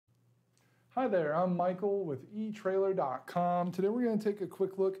Hi there, I'm Michael with etrailer.com. Today we're going to take a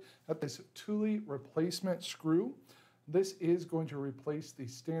quick look at this Thule replacement screw. This is going to replace the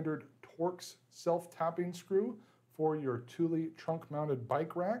standard Torx self-tapping screw for your Thule trunk mounted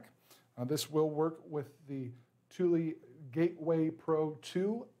bike rack. This will work with the Thule Gateway Pro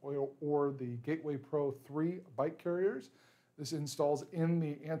 2 or the Gateway Pro 3 bike carriers. This installs in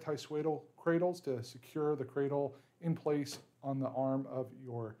the anti-swaddle cradles to secure the cradle in place on the arm of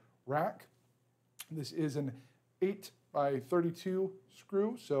your rack. This is an 8x32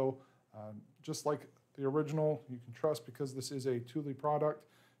 screw, so just like the original, you can trust because this is a Thule product.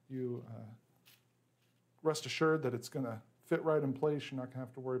 You rest assured that it's going to fit right in place. You're not going to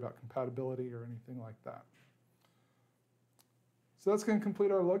have to worry about compatibility or anything like that. So that's going to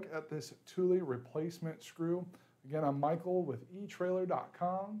complete our look at this Thule replacement screw. Again, I'm Michael with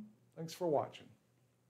etrailer.com. Thanks for watching.